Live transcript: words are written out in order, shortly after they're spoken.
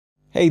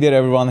Hey there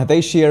everyone,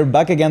 Hitesh here,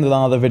 back again with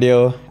another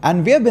video,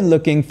 and we have been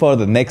looking for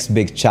the next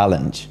big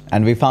challenge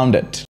and we found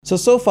it.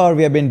 So far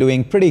we have been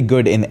doing pretty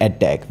good in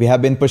EdTech. We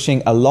have been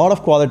pushing a lot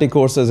of quality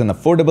courses in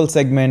affordable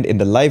segment, in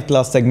the live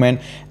class segment,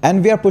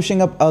 and we are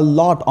pushing up a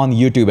lot on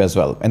YouTube as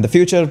well. In the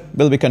future,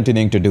 we'll be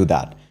continuing to do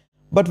that.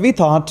 But we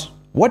thought,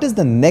 what is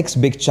the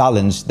next big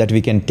challenge that we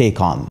can take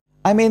on?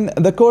 I mean,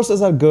 the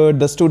courses are good,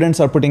 the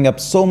students are putting up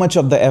so much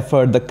of the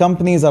effort, the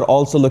companies are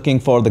also looking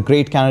for the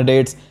great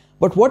candidates.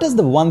 But what is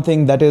the one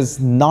thing that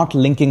is not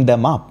linking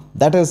them up?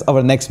 That is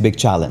our next big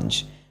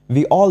challenge.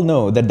 We all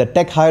know that the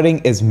tech hiring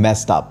is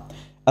messed up.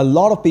 A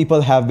lot of people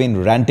have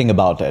been ranting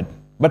about it,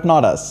 but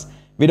not us.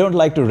 We don't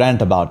like to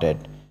rant about it.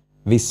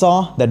 We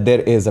saw that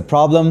there is a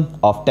problem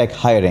of tech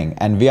hiring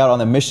and we are on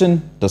a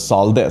mission to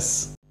solve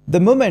this. The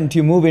moment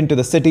you move into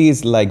the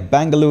cities like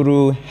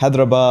Bengaluru,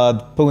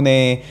 Hyderabad,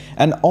 Pune,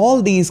 and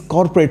all these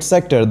corporate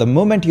sector, the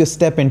moment you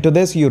step into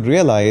this, you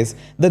realize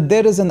that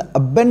there is an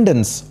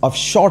abundance of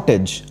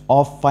shortage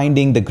of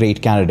finding the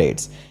great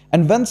candidates.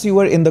 And once you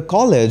were in the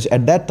college,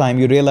 at that time,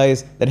 you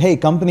realize that, hey,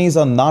 companies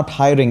are not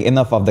hiring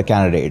enough of the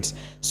candidates.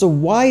 So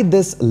why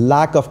this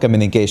lack of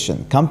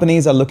communication?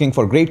 Companies are looking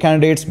for great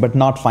candidates, but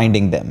not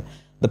finding them.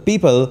 The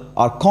people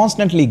are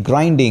constantly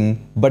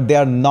grinding, but they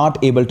are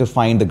not able to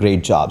find the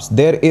great jobs.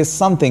 There is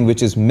something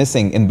which is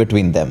missing in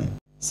between them.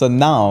 So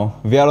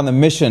now we are on a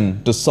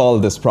mission to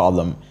solve this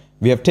problem.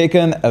 We have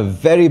taken a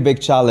very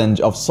big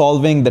challenge of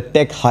solving the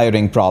tech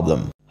hiring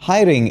problem.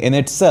 Hiring in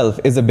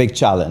itself is a big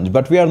challenge,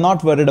 but we are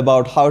not worried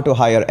about how to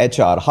hire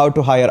HR, how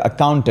to hire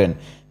accountant.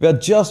 We are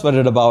just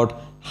worried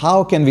about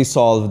how can we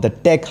solve the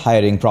tech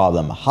hiring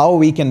problem? How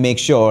we can make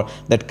sure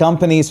that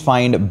companies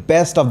find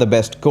best of the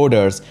best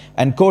coders,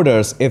 and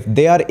coders, if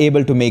they are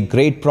able to make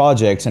great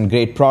projects and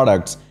great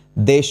products,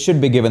 they should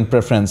be given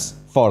preference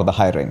for the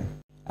hiring.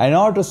 And in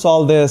order to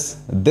solve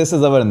this, this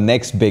is our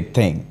next big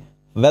thing.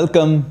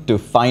 Welcome to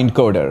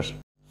FindCoder.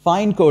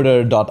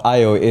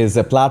 FindCoder.io is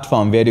a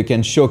platform where you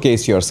can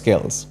showcase your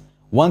skills.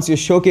 Once you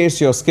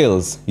showcase your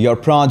skills, your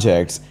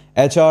projects,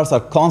 HRs are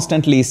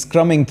constantly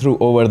scrumming through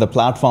over the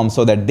platform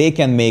so that they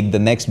can make the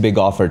next big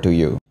offer to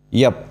you.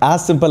 Yep,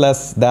 as simple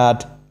as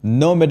that.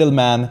 No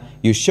middleman.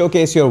 You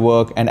showcase your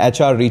work and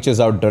HR reaches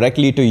out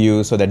directly to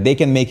you so that they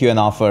can make you an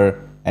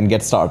offer and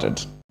get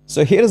started.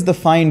 So here's the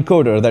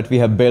FindCoder that we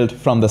have built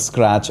from the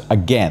scratch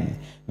again.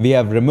 We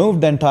have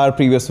removed the entire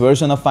previous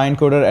version of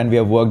FindCoder and we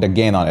have worked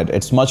again on it.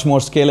 It's much more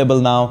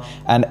scalable now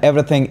and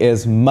everything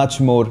is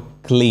much more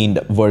cleaned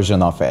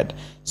version of it.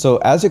 So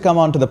as you come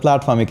onto the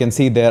platform, you can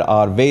see there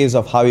are ways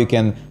of how you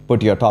can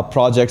put your top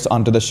projects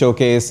onto the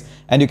showcase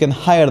and you can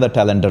hire the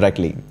talent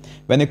directly.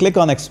 When you click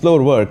on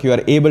Explore Work, you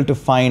are able to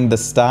find the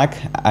stack,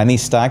 any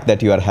stack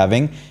that you are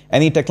having,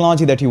 any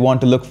technology that you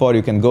want to look for,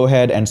 you can go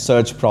ahead and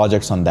search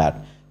projects on that.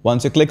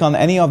 Once you click on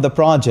any of the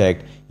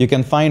project, you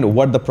can find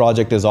what the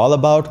project is all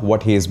about,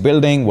 what he is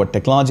building, what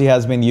technology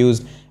has been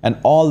used, and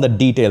all the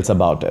details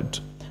about it.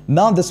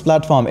 Now this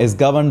platform is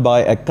governed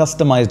by a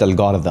customized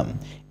algorithm.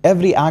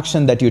 Every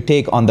action that you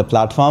take on the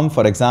platform,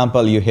 for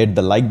example, you hit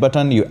the like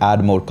button, you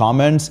add more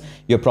comments,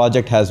 your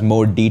project has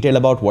more detail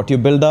about what you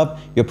build up,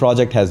 your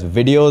project has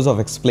videos of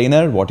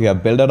explainer, what you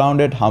have built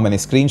around it, how many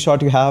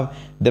screenshots you have,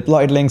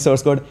 deployed link,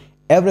 source code.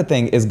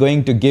 Everything is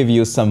going to give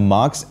you some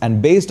marks,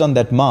 and based on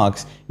that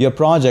marks, your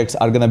projects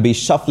are going to be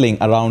shuffling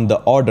around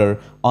the order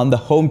on the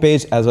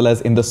homepage as well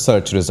as in the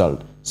search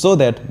result, so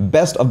that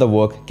best of the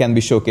work can be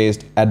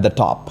showcased at the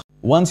top.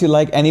 Once you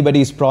like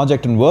anybody's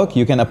project and work,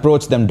 you can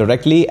approach them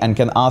directly and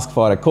can ask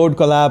for a code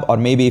collab, or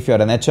maybe if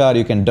you're an HR,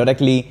 you can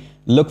directly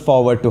look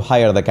forward to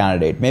hire the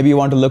candidate. Maybe you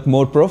want to look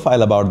more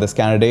profile about this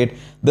candidate.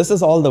 This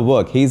is all the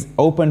work. He's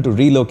open to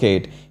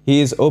relocate. He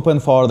is open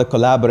for the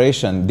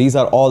collaboration. These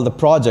are all the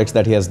projects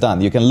that he has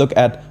done. You can look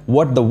at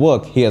what the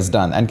work he has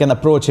done and can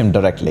approach him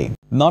directly.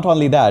 Not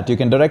only that, you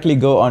can directly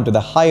go onto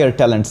the hire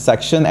talent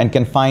section and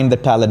can find the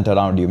talent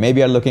around you. Maybe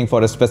you're looking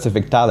for a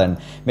specific talent.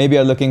 Maybe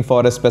you're looking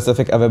for a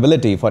specific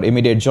availability for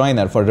immediate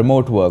joiner, for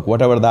remote work,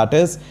 whatever that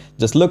is.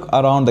 Just look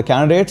around the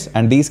candidates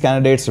and these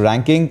candidates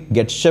ranking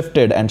gets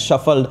shifted and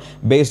shuffled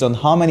based on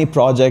how many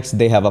projects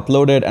they have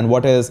uploaded and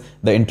what is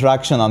the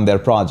interaction on their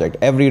project.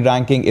 Every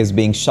ranking is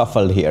being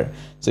shuffled here.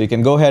 So you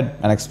can go ahead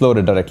and explore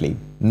it directly.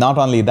 Not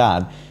only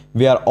that,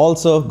 we are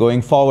also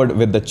going forward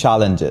with the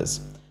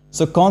challenges.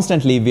 So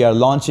constantly we are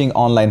launching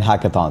online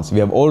hackathons. We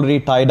have already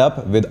tied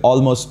up with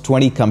almost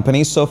 20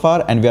 companies so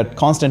far, and we are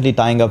constantly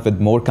tying up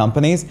with more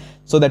companies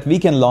so that we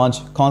can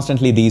launch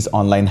constantly these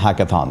online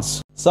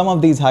hackathons. Some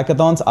of these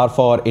hackathons are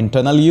for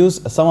internal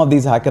use, some of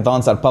these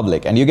hackathons are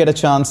public, and you get a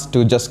chance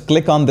to just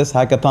click on this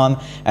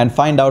hackathon and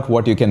find out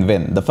what you can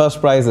win. The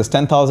first prize is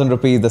 10,000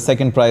 rupees, the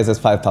second prize is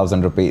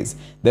 5,000 rupees.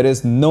 There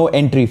is no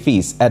entry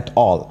fees at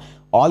all.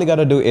 All you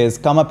gotta do is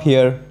come up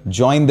here,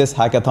 join this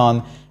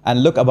hackathon,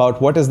 and look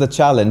about what is the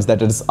challenge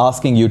that it is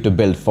asking you to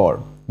build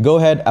for. Go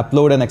ahead,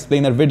 upload an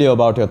explainer video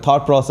about your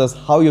thought process,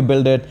 how you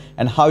build it,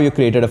 and how you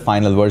created a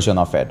final version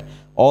of it.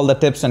 All the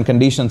tips and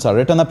conditions are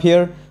written up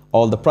here,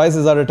 all the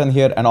prizes are written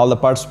here, and all the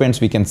participants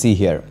we can see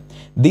here.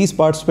 These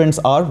participants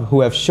are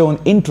who have shown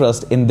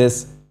interest in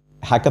this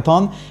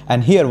hackathon,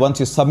 and here once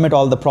you submit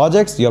all the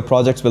projects, your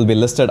projects will be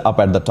listed up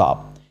at the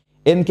top.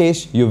 In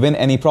case you win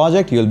any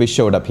project, you'll be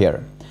showed up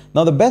here.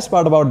 Now the best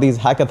part about these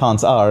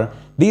hackathons are,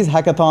 these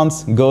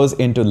hackathons goes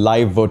into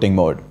live voting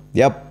mode.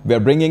 Yep, we're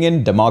bringing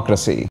in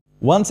democracy.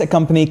 Once a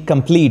company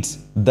completes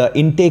the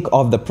intake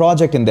of the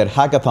project in their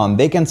hackathon,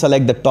 they can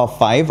select the top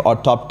 5 or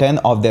top 10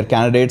 of their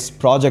candidates'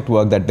 project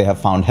work that they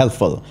have found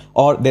helpful,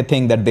 or they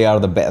think that they are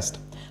the best.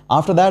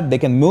 After that, they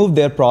can move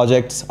their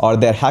projects or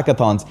their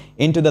hackathons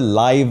into the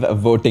live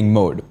voting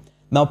mode.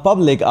 Now,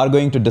 public are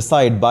going to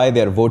decide by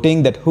their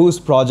voting that whose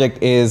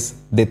project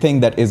is they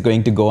think that is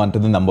going to go on to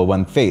the number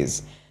 1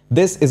 phase.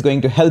 This is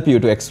going to help you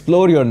to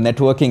explore your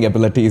networking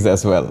abilities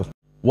as well.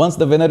 Once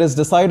the winner is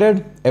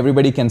decided,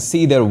 everybody can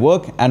see their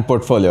work and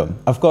portfolio.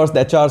 Of course,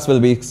 the HRs will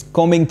be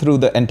combing through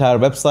the entire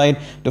website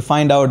to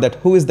find out that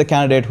who is the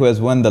candidate who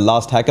has won the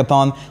last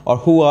hackathon, or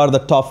who are the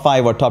top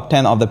 5 or top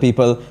 10 of the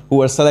people who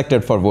were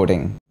selected for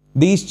voting.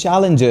 These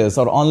challenges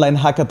or online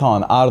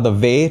hackathon are the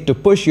way to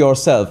push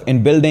yourself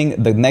in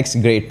building the next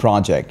great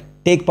project.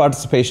 Take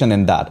participation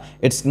in that.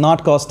 It's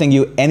not costing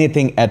you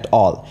anything at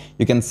all.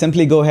 You can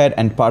simply go ahead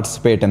and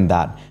participate in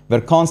that. We're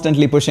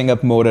constantly pushing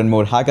up more and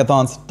more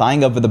hackathons,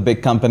 tying up with the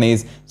big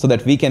companies so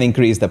that we can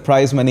increase the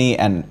prize money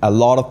and a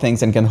lot of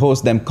things and can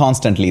host them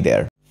constantly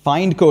there.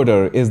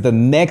 FindCoder is the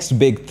next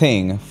big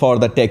thing for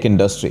the tech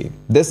industry.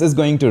 This is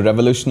going to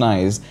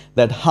revolutionize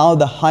that how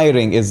the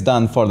hiring is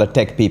done for the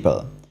tech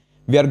people.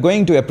 We are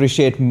going to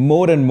appreciate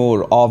more and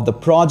more of the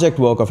project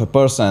work of a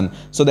person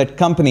so that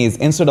companies,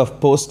 instead of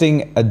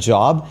posting a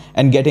job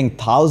and getting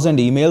 1,000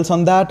 emails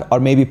on that, or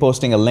maybe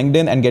posting a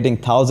LinkedIn and getting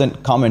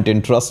 1,000 comment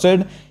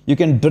interested, you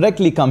can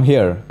directly come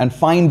here and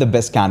find the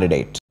best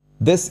candidate.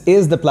 This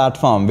is the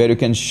platform where you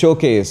can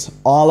showcase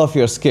all of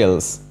your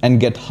skills and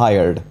get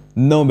hired.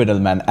 No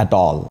middleman at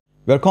all.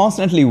 We're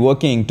constantly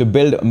working to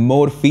build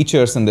more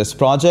features in this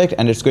project,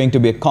 and it's going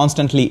to be a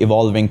constantly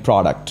evolving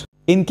product.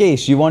 In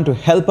case you want to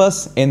help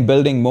us in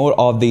building more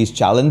of these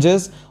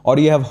challenges, or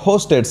you have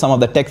hosted some of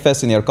the tech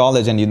fests in your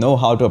college and you know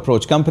how to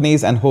approach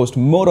companies and host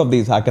more of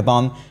these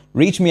hackathons,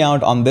 reach me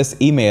out on this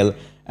email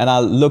and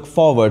I'll look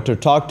forward to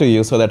talk to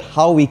you so that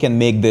how we can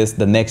make this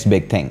the next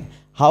big thing,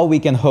 how we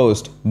can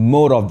host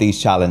more of these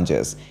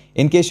challenges.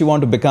 In case you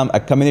want to become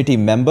a community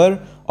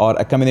member or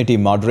a community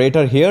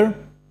moderator here,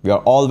 you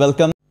are all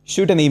welcome.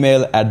 Shoot an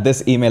email at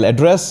this email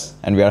address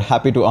and we are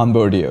happy to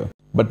onboard you.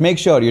 But make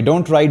sure you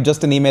don't write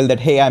just an email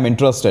that, hey, I'm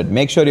interested.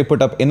 Make sure you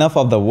put up enough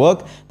of the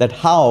work that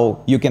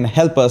how you can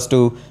help us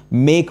to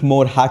make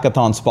more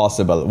hackathons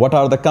possible. What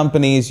are the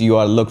companies you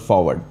are look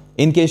forward?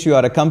 In case you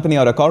are a company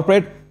or a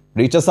corporate,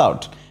 reach us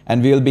out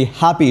and we will be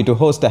happy to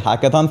host a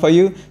hackathon for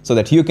you so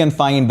that you can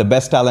find the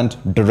best talent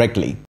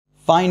directly.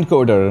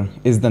 FindCoder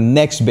is the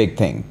next big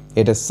thing.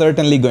 It is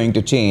certainly going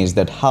to change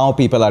that how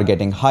people are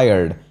getting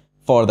hired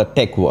for the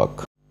tech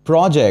work.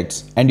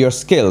 Projects and your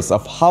skills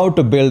of how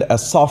to build a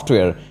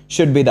software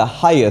should be the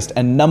highest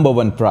and number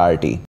 1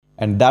 priority.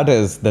 And that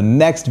is the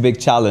next big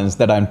challenge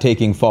that I'm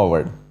taking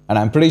forward. And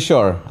I'm pretty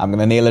sure I'm going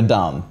to nail it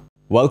down.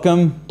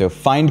 Welcome to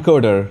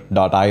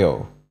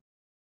FindCoder.io.